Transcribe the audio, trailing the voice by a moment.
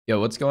Yo,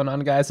 what's going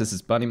on, guys? This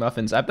is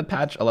BunnyMuffins. I have the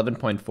patch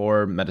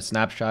 11.4 meta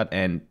snapshot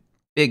and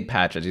big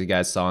patch, as you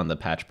guys saw in the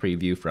patch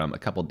preview from a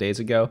couple days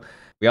ago.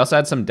 We also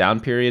had some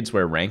down periods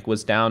where rank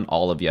was down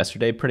all of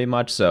yesterday pretty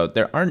much, so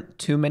there aren't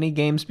too many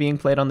games being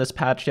played on this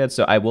patch yet,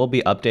 so I will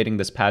be updating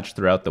this patch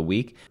throughout the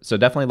week. So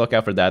definitely look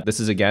out for that. This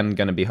is again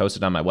going to be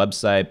hosted on my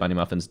website,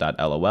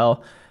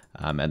 bunnymuffins.lol,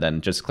 and then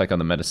just click on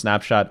the meta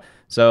snapshot.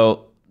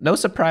 So no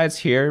surprise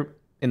here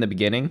in the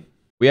beginning.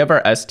 We have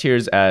our S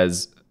tiers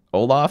as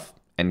Olaf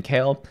and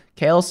Kayle.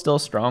 Kayle's still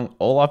strong,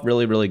 Olaf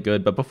really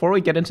good, but before we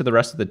get into the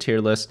rest of the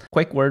tier list,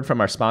 quick word from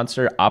our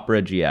sponsor,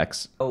 Opera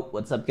GX. Oh,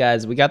 what's up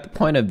guys? We got the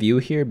point of view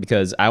here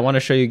because I want to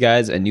show you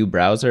guys a new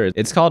browser.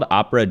 It's called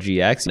Opera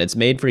GX and it's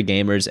made for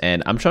gamers,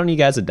 and I'm showing you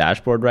guys a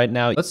dashboard right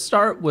now. Let's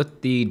start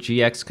with the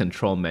GX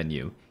control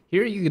menu.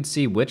 Here you can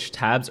see which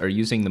tabs are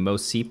using the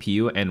most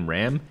CPU and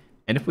RAM,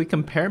 and if we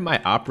compare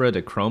my Opera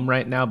to Chrome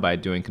right now by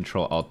doing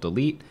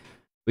Control-Alt-Delete,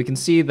 we can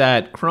see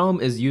that Chrome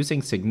is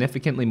using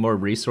significantly more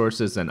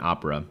resources than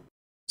Opera.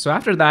 So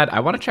after that, I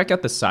want to check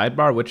out the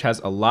sidebar, which has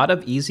a lot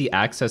of easy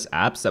access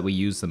apps that we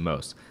use the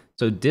most.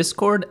 So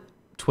Discord,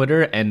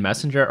 Twitter, and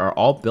Messenger are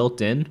all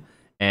built in,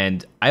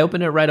 and I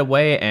open it right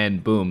away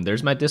and boom,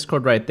 there's my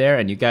Discord right there,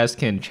 and you guys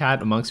can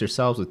chat amongst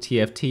yourselves with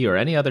TFT or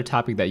any other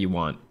topic that you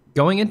want.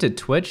 Going into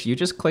Twitch, you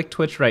just click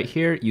Twitch right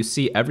here, you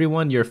see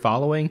everyone you're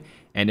following,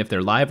 and if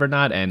they're live or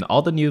not, and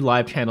all the new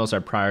live channels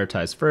are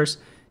prioritized first.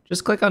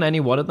 Just click on any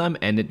one of them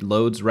and it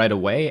loads right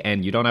away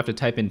and you don't have to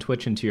type in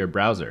Twitch into your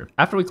browser.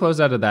 After we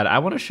close out of that, I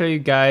want to show you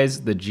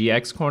guys the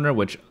GX corner,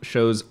 which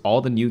shows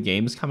all the new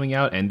games coming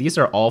out, and these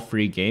are all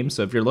free games.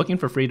 So if you're looking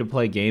for free to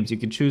play games, you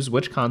can choose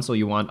which console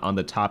you want on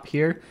the top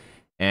here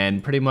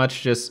and pretty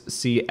much just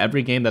see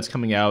every game that's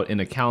coming out in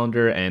a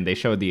calendar, and they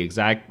show the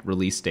exact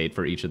release date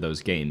for each of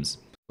those games.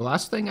 The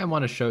last thing I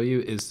want to show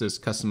you is this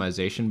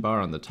customization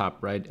bar on the top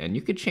right, and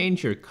you could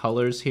change your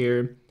colors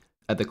here.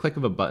 At the click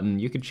of a button,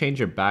 you can change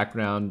your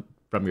background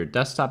from your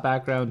desktop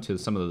background to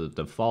some of the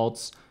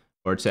defaults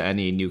or to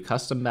any new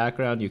custom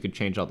background. You can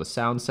change all the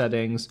sound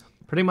settings,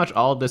 pretty much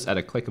all of this at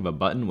a click of a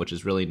button, which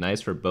is really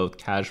nice for both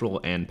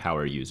casual and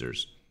power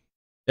users.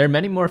 There are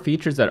many more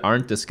features that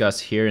aren't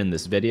discussed here in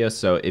this video,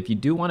 so if you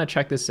do want to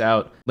check this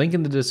out, link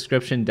in the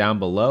description down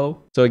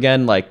below. So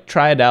again,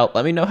 try it out.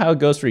 Let me know how it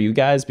goes for you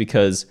guys,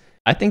 because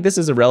I think this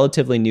is a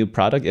relatively new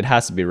product. It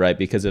has to be, right,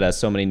 because it has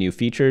so many new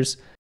features.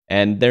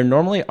 And there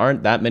normally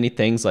aren't that many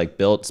things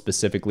built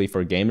specifically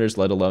for gamers,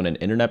 let alone an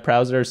internet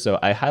browser. So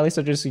I highly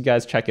suggest you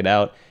guys check it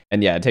out.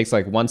 And yeah, it takes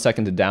 1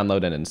 second to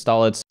download and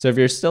install it. So if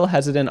you're still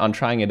hesitant on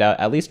trying it out,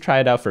 at least try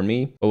it out for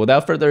me. But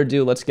without further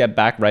ado, let's get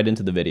back right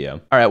into the video.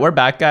 All right, we're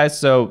back, guys.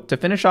 So to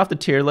finish off the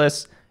tier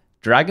list,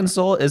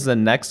 Dragonsoul is the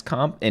next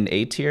comp in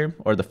A tier,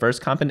 or the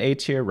first comp in A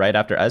tier right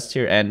after S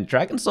tier. And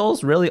Dragonsoul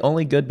is really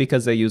only good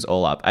because they use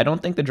Olaf. I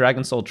don't think the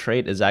Dragonsoul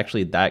trait is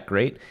actually that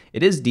great.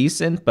 It is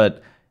decent,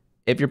 but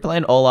if you're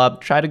playing Olaf,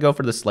 try to go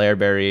for the Slayer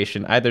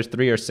variation, either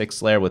 3 or 6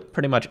 Slayer with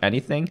pretty much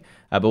anything,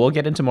 but we'll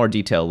get into more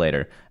detail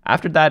later.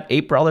 After that,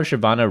 8 Brawler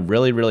Shyvana,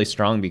 really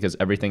strong because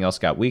everything else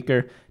got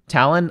weaker.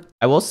 Talon,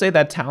 I will say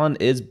that Talon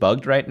is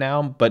bugged right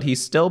now, but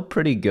he's still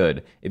pretty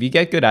good. If you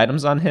get good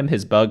items on him,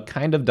 his bug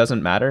kind of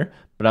doesn't matter,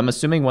 but I'm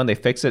assuming when they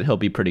fix it, he'll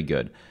be pretty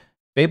good.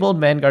 Fabled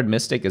Vanguard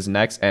Mystic is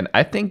next, and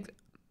I think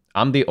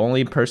I'm the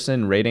only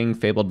person rating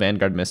Fabled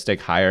Vanguard Mystic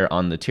higher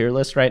on the tier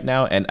list right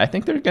now, and I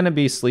think they're going to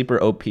be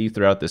sleeper OP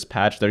throughout this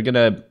patch. They're going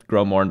to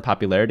grow more in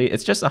popularity.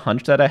 It's just a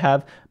hunch that I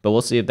have, but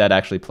we'll see if that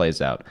actually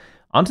plays out.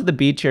 Onto the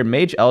B tier,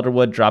 Mage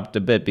Elderwood dropped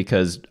a bit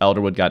because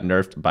Elderwood got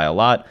nerfed by a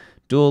lot.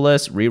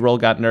 Duelists, Reroll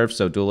got nerfed,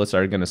 so Duelists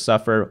are going to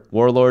suffer.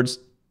 Warlords,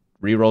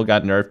 Reroll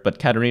got nerfed, but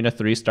Katarina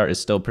 3-star is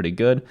still pretty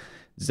good.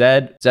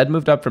 Zed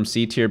moved up from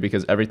C tier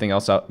because everything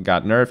else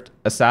got nerfed.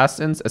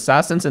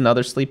 Assassins,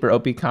 another sleeper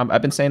OP comp.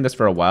 I've been saying this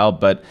for a while,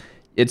 but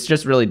it's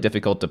just really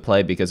difficult to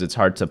play because it's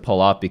hard to pull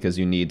off because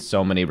you need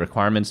so many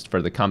requirements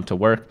for the comp to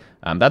work.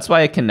 That's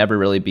why it can never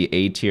really be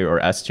A tier or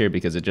S tier,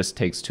 because it just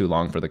takes too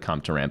long for the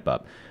comp to ramp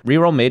up.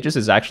 Reroll Mages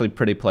is actually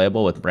pretty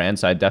playable with Brand,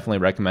 so I definitely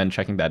recommend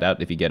checking that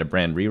out if you get a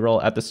Brand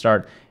reroll at the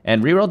start.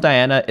 And Reroll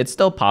Diana, it's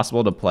still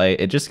possible to play.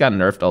 It just got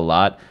nerfed a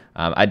lot.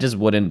 I just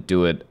wouldn't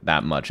do it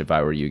that much if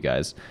I were you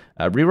guys.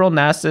 Reroll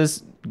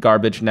Nasus,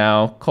 garbage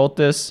now.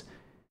 Cultists,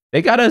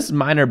 they got a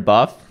minor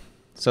buff,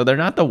 so they're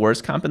not the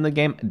worst comp in the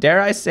game. Dare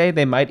I say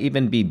they might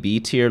even be B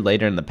tier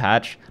later in the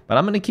patch, but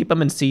I'm going to keep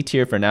them in C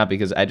tier for now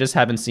because I just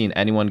haven't seen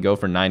anyone go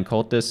for 9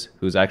 Cultists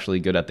who's actually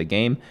good at the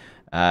game.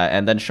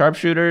 And then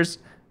Sharpshooters,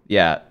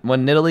 yeah,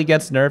 when Nidalee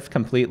gets nerfed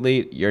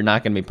completely, you're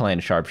not going to be playing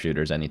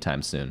Sharpshooters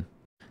anytime soon.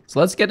 So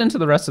let's get into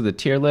the rest of the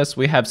tier list.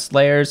 We have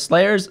Slayers.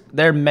 Slayers,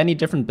 there are many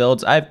different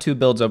builds. I have 2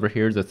 builds over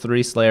here, the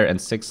 3 Slayer and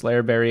 6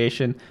 Slayer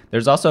variation.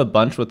 There's also a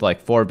bunch with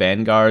 4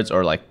 Vanguards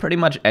or pretty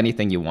much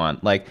anything you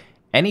want.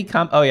 Any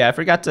comp, oh yeah, I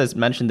forgot to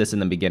mention this in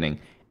the beginning.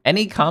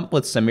 Any comp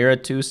with Samira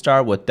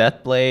 2-star with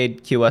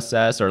Deathblade,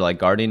 QSS, or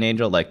Guardian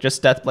Angel,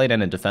 just Deathblade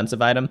and a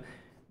defensive item,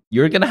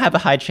 you're going to have a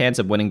high chance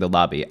of winning the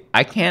lobby.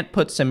 I can't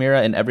put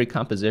Samira in every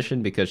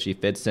composition because she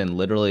fits in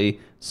literally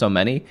so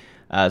many.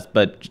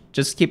 But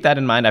just keep that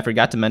in mind. I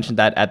forgot to mention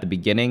that at the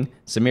beginning.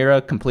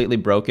 Samira, completely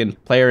broken.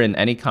 Player in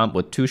any comp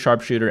with 2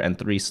 Sharpshooter and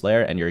 3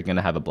 Slayer, and you're going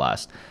to have a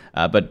blast.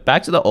 But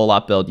back to the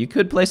Olaf build. You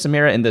could play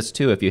Samira in this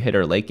too if you hit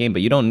her late game,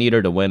 but you don't need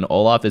her to win.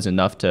 Olaf is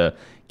enough to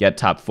get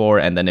top 4,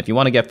 and then if you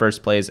want to get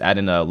first place, add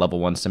in a level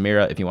 1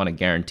 Samira. If you want to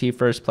guarantee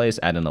first place,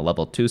 add in a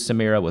level 2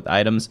 Samira with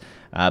items.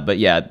 But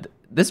yeah,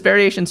 this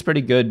variation's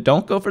pretty good.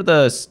 Don't go for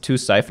the 2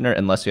 Siphoner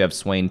unless you have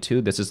Swain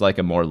 2. This is like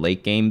a more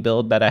late game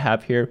build that I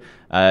have here.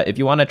 If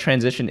you want to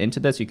transition into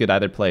this, you could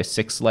either play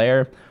 6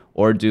 Slayer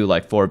or do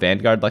like 4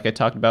 Vanguard like I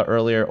talked about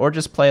earlier, or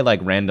just play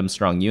like random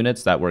strong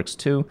units. That works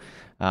too.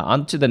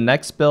 On to the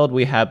next build,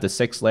 we have the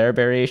 6 Layer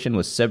variation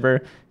with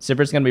Sivir.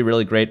 Sivir's going to be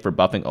really great for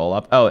buffing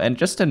Olaf. Oh, and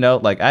just to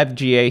note, like I have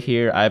GA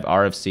here, I have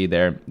RFC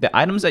there. The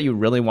items that you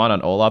really want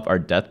on Olaf are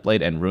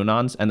Deathblade and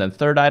Runons. And then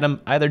third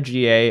item, either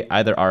GA,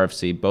 either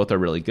RFC, both are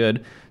really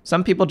good.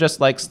 Some people just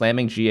like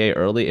slamming GA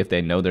early if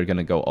they know they're going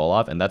to go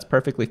Olaf, and that's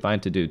perfectly fine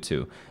to do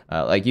too.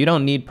 Like you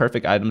don't need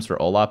perfect items for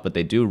Olaf, but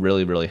they do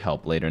really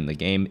help later in the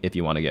game if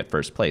you want to get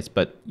first place.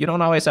 But you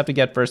don't always have to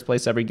get first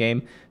place every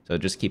game, so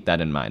just keep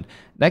that in mind.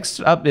 Next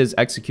up is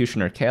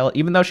Executioner Kayle.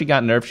 Even though she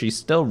got nerfed, she's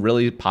still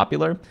really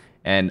popular,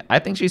 and I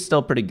think she's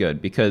still pretty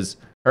good because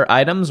her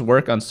items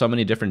work on so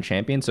many different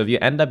champions. So if you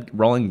end up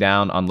rolling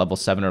down on level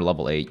 7 or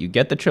level 8, you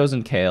get the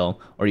chosen Kayle,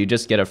 or you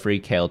just get a free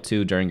Kayle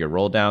too during your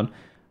roll down.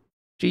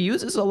 She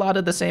uses a lot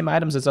of the same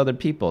items as other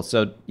people,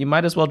 so you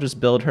might as well just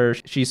build her.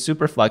 She's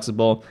super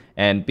flexible,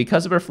 and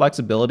because of her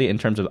flexibility in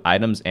terms of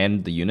items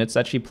and the units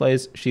that she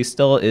plays, she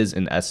still is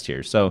in S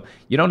tier. So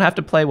you don't have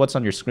to play what's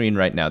on your screen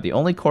right now. The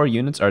only core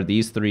units are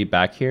these 3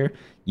 back here,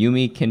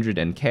 Yuumi, Kindred,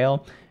 and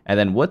Kayle. And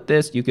then with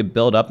this, you could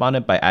build up on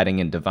it by adding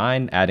in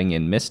Divine, adding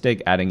in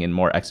Mystic, adding in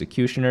more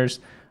Executioners.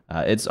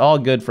 It's all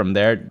good from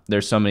there.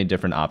 There's so many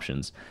different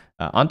options.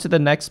 On to the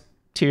next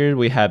tier,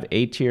 we have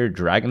A tier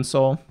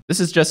Dragonsoul. This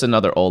is just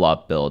another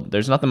Olaf build.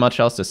 There's nothing much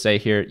else to say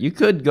here. You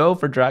could go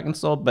for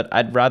Dragonsoul, but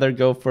I'd rather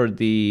go for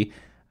the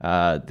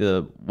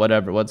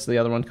whatever, what's the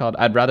other one called?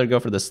 I'd rather go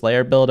for the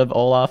Slayer build of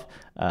Olaf.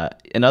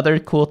 Another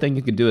cool thing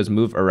you could do is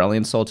move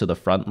Aurelion Soul to the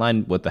front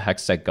line with the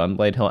Hextech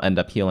Gunblade. He'll end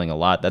up healing a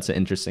lot. That's an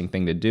interesting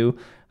thing to do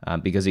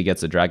because he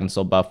gets a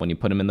Dragonsoul buff when you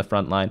put him in the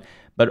front line.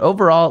 But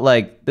overall,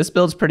 like, this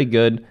build's pretty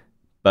good,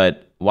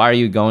 but why are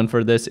you going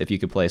for this if you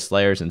could play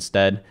Slayers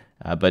instead?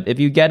 But if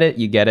you get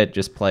it,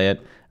 just play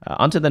it.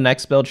 On to the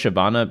next build,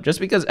 Shyvana. Just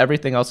because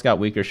everything else got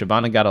weaker,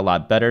 Shyvana got a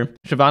lot better.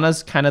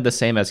 Shyvana's kind of the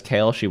same as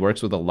Kayle. She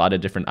works with a lot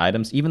of different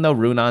items. Even though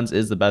Runons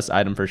is the best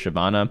item for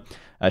Shyvana,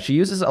 she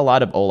uses a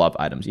lot of Olaf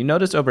items. You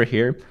notice over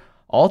here,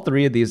 all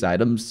 3 of these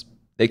items,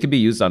 they could be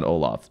used on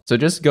Olaf. So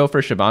just go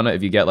for Shyvana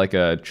if you get like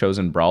a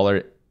chosen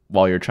Brawler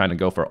while you're trying to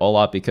go for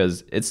Olaf,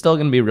 because it's still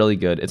going to be really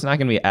good. It's not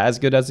going to be as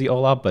good as the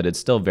Olaf, but it's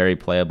still very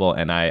playable,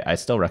 and I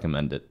still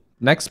recommend it.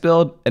 Next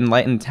build,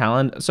 Enlightened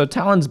Talon. So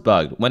Talon's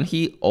bugged. When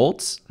he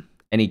ults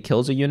and he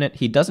kills a unit,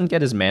 he doesn't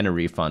get his mana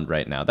refund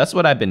right now. That's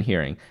what I've been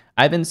hearing.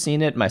 I haven't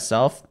seen it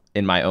myself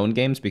in my own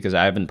games because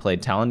I haven't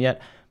played Talon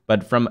yet.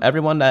 But from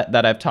everyone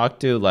that I've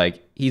talked to,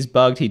 like, he's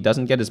bugged. He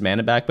doesn't get his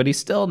mana back, but he's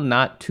still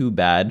not too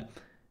bad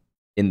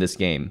in this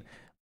game,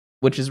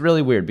 which is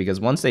really weird because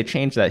once they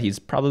change that, he's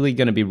probably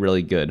going to be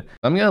really good.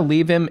 I'm going to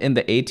leave him in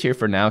the A tier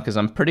for now because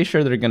I'm pretty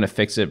sure they're going to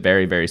fix it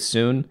very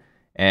soon.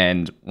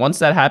 And once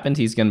that happens,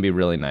 he's going to be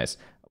really nice.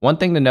 One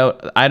thing to note,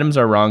 items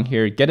are wrong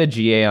here. Get a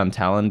GA on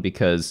Talon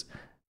because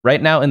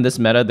right now in this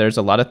meta, there's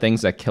a lot of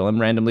things that kill him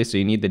randomly, so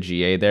you need the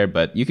GA there.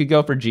 But you could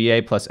go for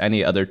GA plus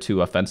any other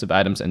 2 offensive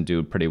items and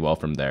do pretty well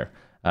from there.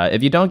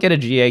 If you don't get a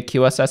GA,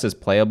 QSS is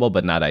playable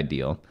but not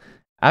ideal.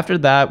 After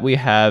that, we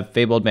have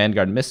Fabled,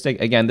 Vanguard,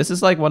 Mystic. Again, this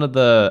is like one of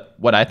the,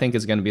 what I think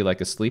is going to be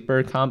like a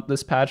sleeper comp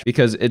this patch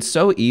because it's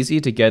so easy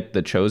to get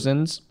the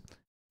Chosens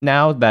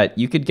now that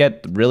you could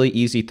get really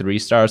easy 3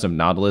 stars of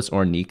Nautilus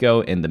or Nico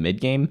in the mid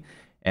game.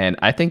 And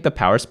I think the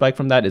power spike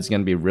from that is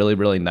going to be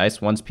really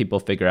nice once people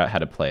figure out how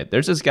to play it.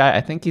 There's this guy,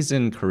 I think he's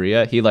in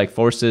Korea. He like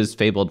forces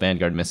Fabled,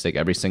 Vanguard, Mystic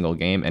every single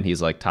game, and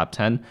he's like top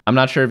 10. I'm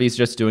not sure if he's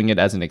just doing it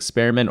as an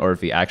experiment or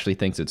if he actually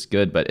thinks it's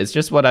good, but it's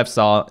just what I've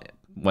saw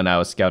when I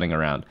was scouting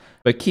around.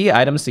 But key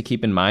items to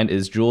keep in mind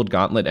is Jeweled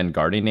Gauntlet and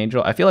Guardian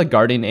Angel. I feel like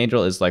Guardian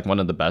Angel is like one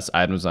of the best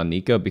items on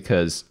Nico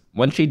because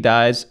when she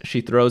dies,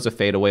 she throws a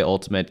fadeaway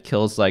ultimate,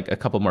 kills like a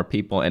couple more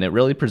people, and it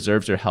really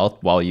preserves your health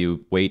while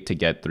you wait to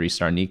get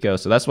 3-star Nico.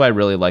 So that's what I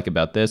really like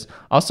about this.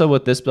 Also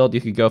with this build,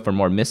 you could go for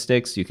more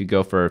Mystics, you could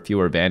go for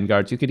fewer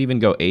Vanguards, you could even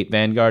go 8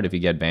 Vanguard if you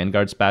get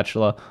Vanguard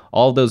Spatula.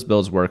 All of those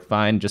builds work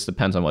fine, just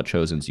depends on what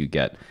Chosens you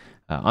get.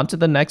 On to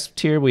the next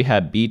tier, we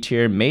have B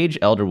tier, Mage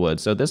Elderwood.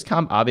 So this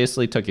comp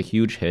obviously took a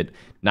huge hit.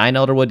 9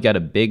 Elderwood got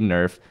a big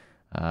nerf.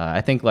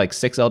 I think like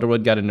 6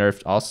 Elderwood got a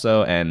nerf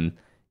also, and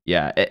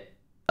yeah,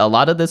 a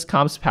lot of this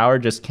comp's power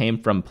just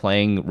came from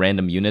playing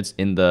random units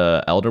in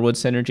the Elderwood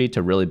synergy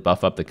to really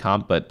buff up the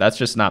comp, but that's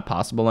just not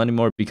possible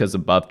anymore because the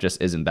buff just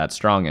isn't that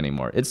strong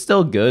anymore. It's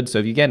still good, so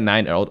if you get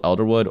 9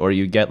 Elderwood or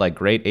you get like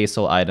great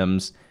ASOL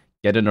items,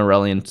 get an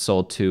Aurelion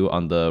Soul 2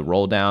 on the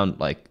roll down,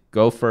 like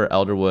go for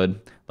Elderwood.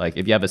 Like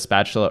if you have a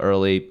Spatula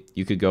early,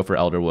 you could go for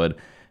Elderwood,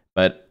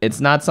 but it's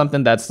not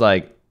something that's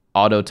like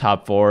auto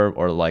top 4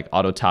 or like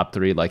auto top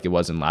 3 like it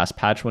was in last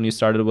patch when you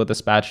started with a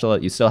spatula.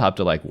 You still have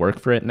to like work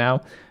for it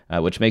now,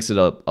 which makes it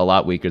a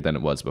lot weaker than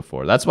it was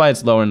before. That's why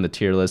it's lower in the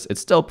tier list.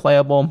 It's still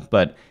playable,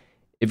 but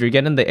if you're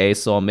getting the A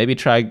soul, maybe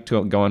try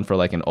going for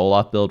like an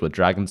Olaf build with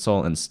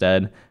Dragonsoul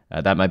instead.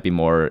 That might be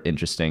more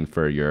interesting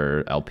for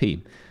your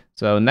LP.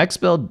 So next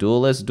build,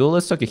 Duelists.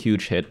 Duelists took a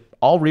huge hit.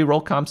 All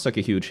reroll comps took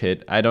a huge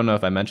hit. I don't know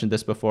if I mentioned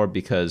this before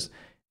because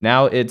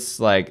now it's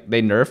like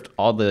they nerfed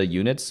all the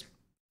units,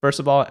 first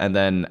of all, and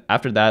then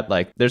after that,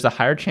 like there's a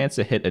higher chance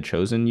to hit a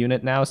chosen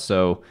unit now.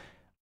 So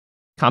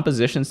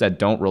compositions that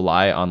don't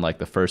rely on like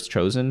the first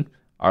chosen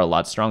are a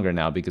lot stronger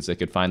now because they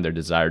could find their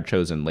desired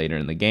chosen later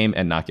in the game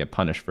and not get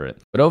punished for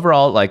it. But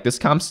overall, like this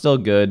comp's still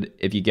good.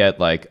 If you get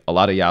like a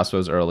lot of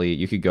Yasuos early,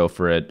 you could go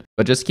for it.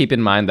 But just keep in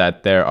mind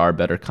that there are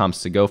better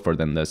comps to go for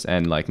than this,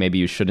 and like maybe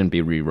you shouldn't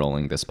be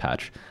re-rolling this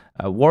patch.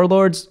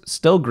 Warlords,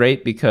 still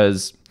great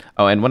because,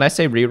 oh, and when I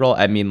say reroll,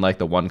 I mean like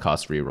the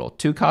 1-cost reroll.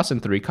 2-cost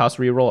and 3-cost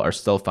reroll are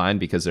still fine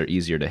because they're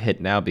easier to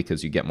hit now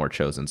because you get more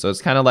chosen. So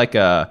it's kind of like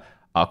a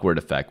awkward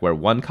effect where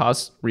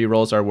 1-cost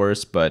rerolls are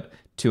worse, but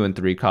 2 and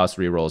 3-cost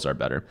rerolls are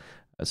better.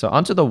 So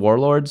onto the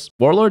Warlords.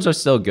 Warlords are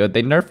still good.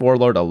 They nerf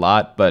Warlord a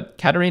lot, but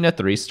Katarina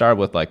 3-star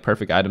with like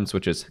perfect items,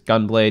 which is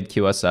Gunblade,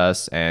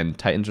 QSS, and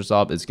Titan's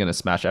Resolve is going to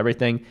smash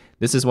everything.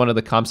 This is one of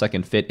the comps that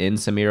can fit in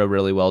Samira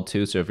really well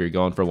too. So if you're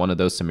going for one of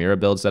those Samira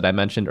builds that I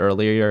mentioned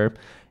earlier,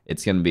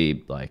 it's going to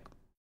be like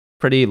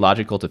pretty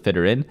logical to fit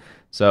her in.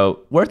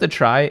 So worth a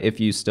try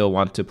if you still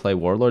want to play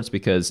Warlords,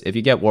 because if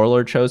you get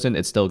Warlord chosen,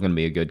 it's still going to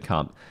be a good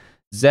comp.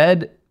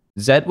 Zed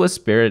with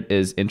Spirit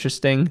is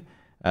interesting.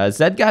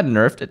 Zed got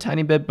nerfed a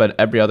tiny bit, but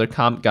every other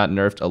comp got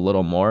nerfed a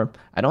little more.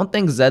 I don't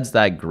think Zed's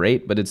that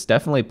great, but it's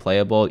definitely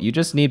playable. You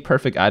just need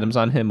perfect items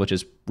on him, which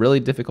is really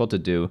difficult to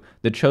do.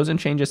 The chosen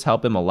changes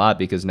help him a lot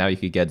because now you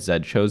could get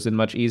Zed chosen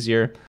much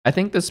easier. I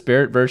think the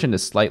Spirit version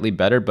is slightly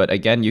better, but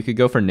again, you could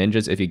go for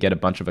ninjas if you get a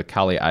bunch of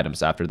Akali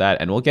items after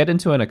that. And we'll get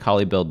into an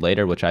Akali build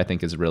later, which I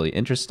think is really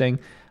interesting.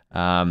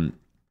 Oh,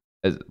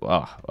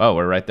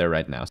 we're right there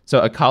right now. So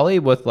Akali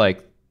with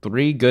like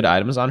 3 good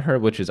items on her,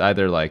 which is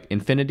either like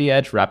Infinity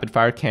Edge, Rapid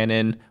Fire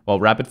Cannon. Well,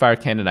 Rapid Fire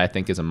Cannon I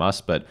think is a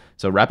must, but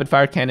so Rapid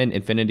Fire Cannon,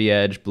 Infinity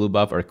Edge, Blue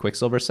Buff, or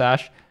Quicksilver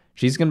Sash.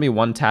 She's going to be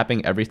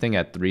one-tapping everything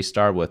at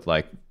 3-star with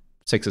like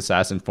 6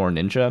 Assassin, 4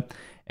 Ninja.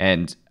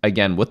 And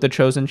again, with the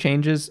chosen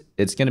changes,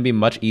 it's going to be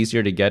much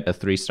easier to get a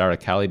 3-star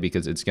Akali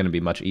because it's going to be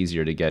much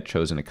easier to get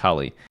chosen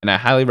Akali. And I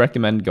highly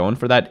recommend going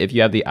for that if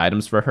you have the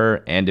items for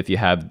her and if you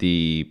have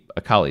the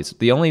Akalis.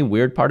 The only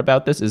weird part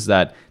about this is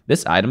that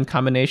this item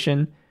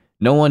combination,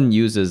 no one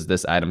uses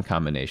this item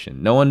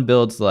combination. No one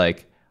builds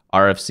like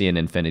RFC and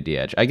Infinity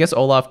Edge. I guess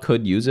Olaf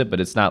could use it, but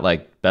it's not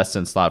like best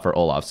in slot for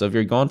Olaf. So if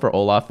you're going for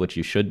Olaf, which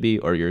you should be,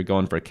 or you're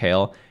going for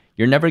Kayle,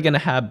 you're never going to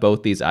have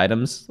both these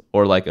items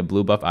or like a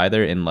blue buff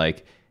either in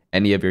like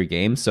any of your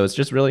games. So it's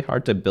just really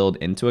hard to build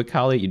into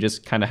Akali. You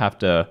just kind of have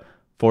to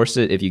force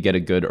it if you get a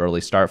good early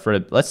start for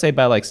it. Let's say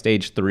by like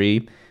stage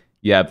 3,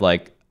 you have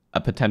like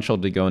a potential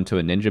to go into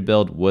a ninja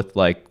build with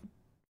like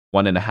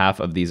 1.5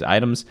 of these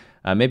items.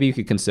 Maybe you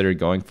could consider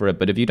going for it,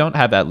 but if you don't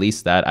have at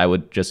least that, I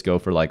would just go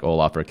for like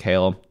Olaf or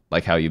Kayle,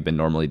 like how you've been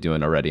normally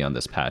doing already on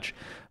this patch.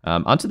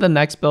 Onto the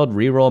next build,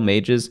 reroll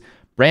mages.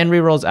 Brand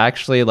reroll is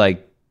actually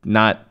like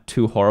not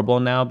too horrible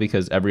now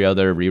because every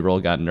other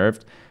reroll got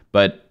nerfed,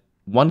 but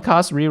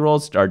 1-cost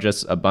rerolls are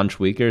just a bunch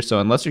weaker. So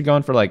unless you're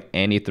going for like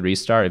Annie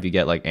 3-star, if you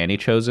get like Annie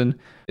chosen,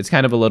 it's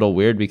kind of a little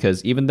weird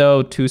because even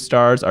though 2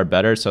 stars are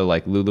better, so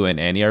like Lulu and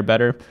Annie are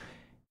better,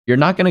 you're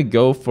not going to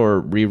go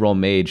for reroll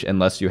mage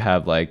unless you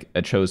have like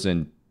a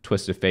chosen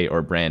Twisted Fate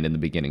or Brand in the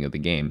beginning of the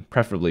game,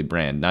 preferably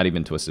Brand, not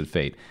even Twisted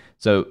Fate.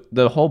 So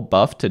the whole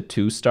buff to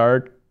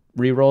 2-star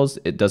rerolls,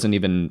 it doesn't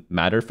even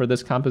matter for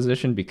this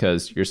composition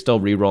because you're still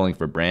rerolling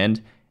for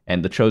Brand,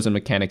 and the chosen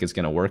mechanic is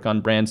going to work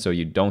on Brand, so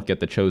you don't get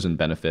the chosen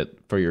benefit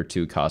for your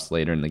 2 costs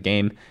later in the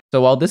game.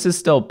 So while this is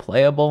still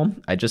playable,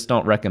 I just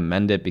don't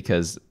recommend it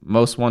because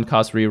most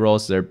 1-cost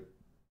rerolls, they're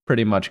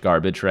pretty much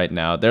garbage right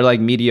now. They're like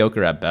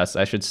mediocre at best,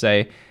 I should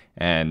say,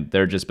 and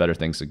they're just better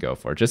things to go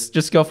for.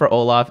 Just go for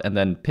Olaf and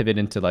then pivot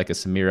into like a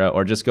Samira,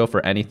 or just go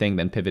for anything,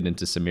 then pivot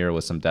into Samira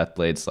with some Death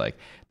Blades. Like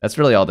that's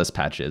really all this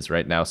patch is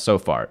right now so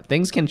far.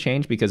 Things can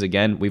change because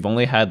again, we've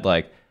only had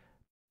like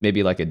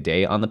maybe like a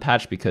day on the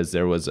patch because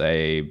there was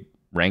a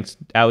ranked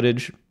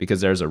outage,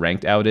 because there's a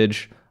ranked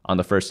outage on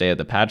the first day of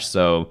the patch.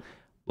 So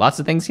lots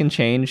of things can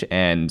change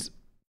and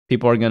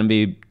people are going to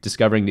be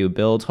discovering new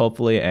builds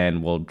hopefully,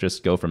 and we'll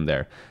just go from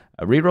there.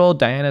 Reroll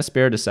Diana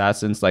Spirit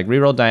Assassins. Like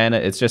reroll Diana,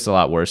 it's just a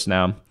lot worse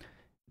now.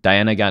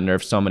 Diana got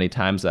nerfed so many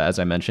times, as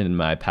I mentioned in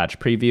my patch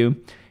preview,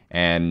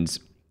 and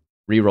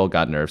reroll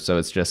got nerfed. So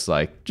it's just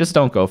like, just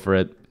don't go for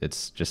it.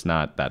 It's just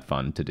not that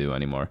fun to do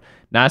anymore.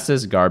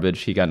 Nasus,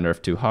 garbage. He got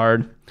nerfed too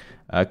hard.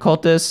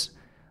 Cultists,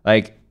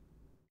 like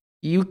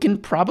you can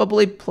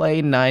probably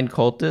play 9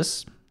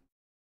 Cultists.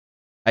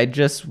 I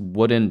just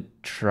wouldn't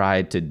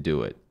try to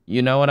do it.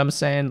 You know what I'm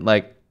saying?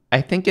 Like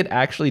I think it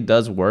actually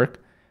does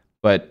work,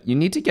 But you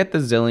need to get the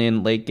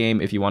Zillion late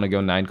game if you want to go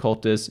 9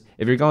 Cultists.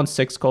 If you're going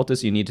 6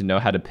 Cultists, you need to know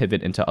how to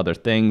pivot into other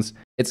things.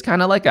 It's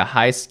kind of like a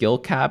high skill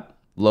cap,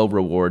 low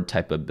reward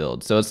type of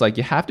build. So it's like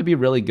you have to be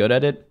really good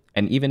at it.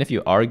 And even if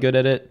you are good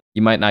at it,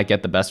 you might not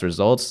get the best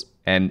results.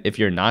 And if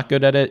you're not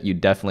good at it, you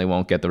definitely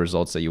won't get the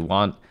results that you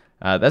want.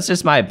 That's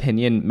just my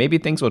opinion. Maybe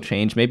things will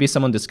change. Maybe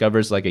someone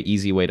discovers like an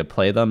easy way to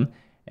play them.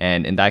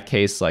 And in that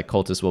case, like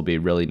Cultists will be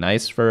really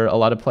nice for a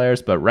lot of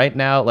players. But right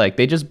now, like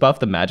they just buffed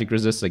the magic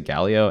resist to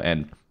Galio,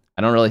 and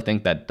I don't really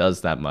think that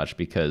does that much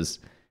because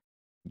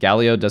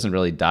Galio doesn't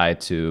really die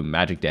to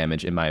magic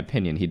damage, in my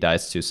opinion. He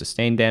dies to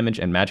sustained damage,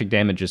 and magic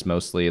damage is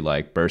mostly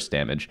like burst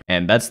damage.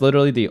 And that's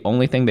literally the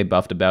only thing they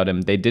buffed about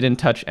him. They didn't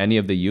touch any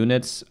of the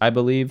units, I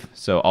believe.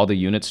 So all the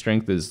unit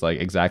strength is like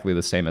exactly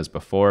the same as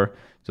before.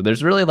 So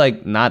there's really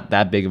like not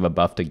that big of a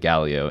buff to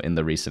Galio in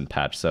the recent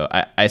patch. So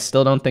I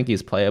still don't think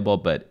he's playable,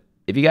 but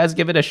if you guys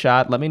give it a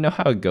shot, let me know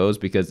how it goes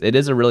because it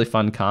is a really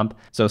fun comp.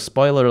 So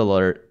spoiler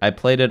alert, I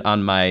played it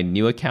on my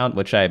new account,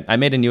 which I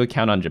made a new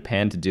account on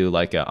Japan to do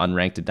like an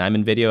unranked to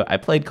diamond video. I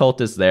played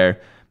Cultists there,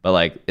 but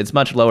like it's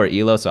much lower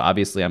elo, so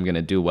obviously I'm going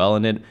to do well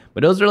in it.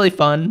 But it was really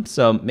fun,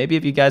 so maybe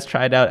if you guys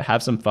try it out,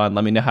 have some fun,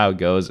 let me know how it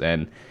goes.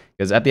 And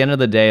because at the end of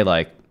the day,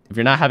 like if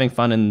you're not having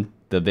fun in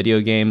the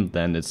video game,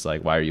 then it's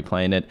like, why are you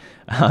playing it?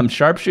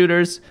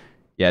 Sharpshooters.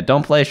 Yeah,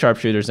 don't play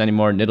Sharpshooters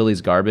anymore.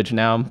 Nidalee's garbage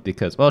now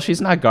because, well, she's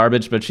not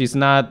garbage, but she's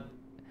not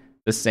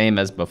the same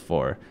as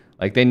before.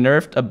 Like, they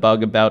nerfed a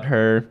bug about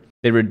her.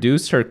 They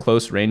reduced her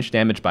close range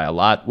damage by a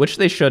lot, which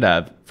they should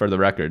have, for the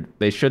record.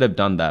 They should have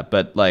done that.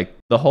 But, like,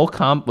 the whole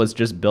comp was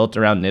just built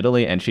around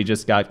Nidalee, and she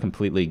just got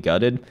completely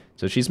gutted.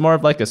 So she's more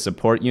of, like, a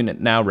support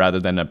unit now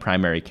rather than a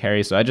primary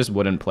carry, so I just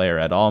wouldn't play her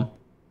at all.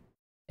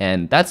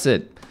 And that's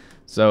it.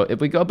 So if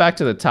we go back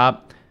to the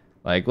top,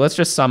 like, let's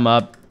just sum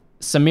up.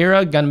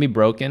 Samira gonna be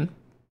broken.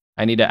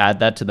 I need to add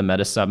that to the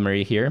meta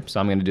summary here, so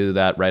I'm going to do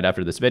that right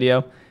after this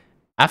video.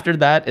 After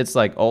that, it's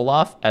like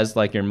Olaf as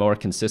like your more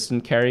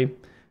consistent carry.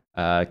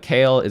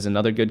 Kayle is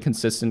another good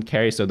consistent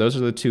carry, so those are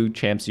the 2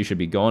 champs you should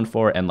be going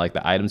for and like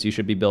the items you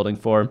should be building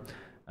for.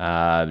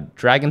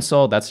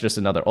 Dragonsoul, that's just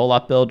another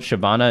Olaf build.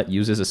 Shyvana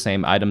uses the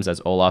same items as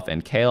Olaf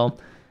and Kayle.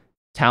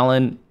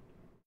 Talon,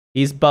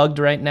 he's bugged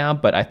right now,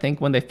 but I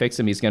think when they fix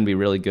him, he's going to be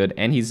really good,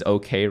 and he's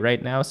okay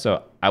right now,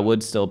 so I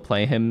would still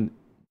play him.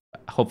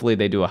 Hopefully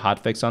they do a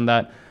hotfix on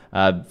that.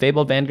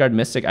 Fabled, Vanguard,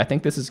 Mystic, I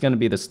think this is going to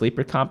be the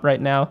sleeper comp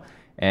right now.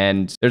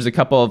 And there's a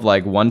couple of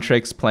like one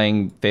tricks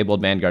playing Fabled,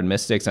 Vanguard,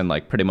 Mystics and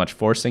like pretty much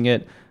forcing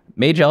it.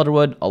 Mage,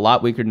 Elderwood, a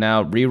lot weaker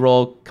now.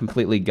 Reroll,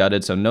 completely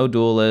gutted. So no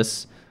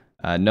Duelists,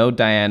 no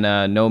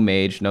Diana, no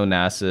Mage, no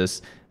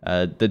Nasus.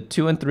 The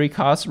 2 and 3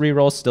 cost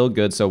reroll still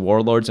good. So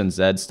Warlords and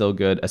Zed still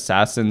good.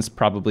 Assassins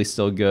probably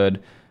still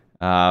good.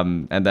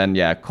 And then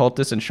yeah,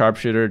 Cultists and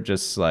Sharpshooter,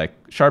 just like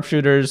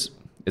Sharpshooters,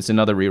 it's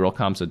another reroll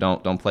comp, so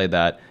don't play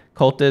that.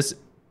 Cultists,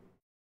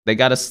 they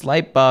got a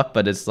slight buff,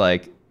 but it's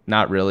like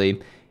not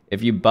really.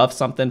 If you buff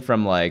something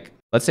from like,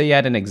 let's say you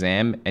had an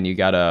exam and you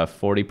got a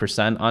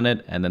 40% on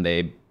it, and then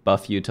they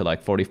buff you to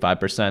like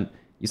 45%,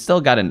 you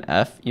still got an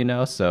F, you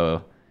know?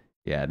 So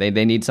yeah, they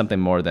need something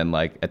more than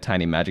like a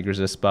tiny magic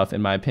resist buff,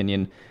 in my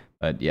opinion.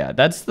 But yeah,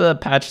 that's the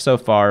patch so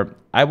far.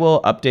 I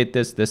will update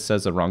this. This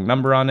says the wrong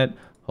number on it.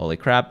 Holy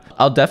crap.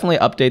 I'll definitely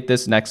update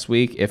this next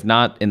week, if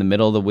not in the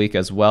middle of the week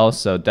as well.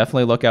 So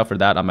definitely look out for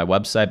that on my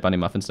website,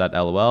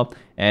 BunnyMuffins.lol.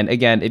 And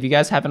again, if you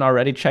guys haven't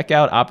already, check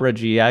out Opera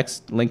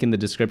GX, link in the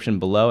description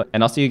below.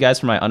 And I'll see you guys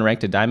for my Unranked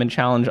to Diamond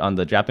challenge on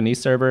the Japanese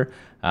server.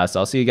 So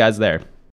I'll see you guys there.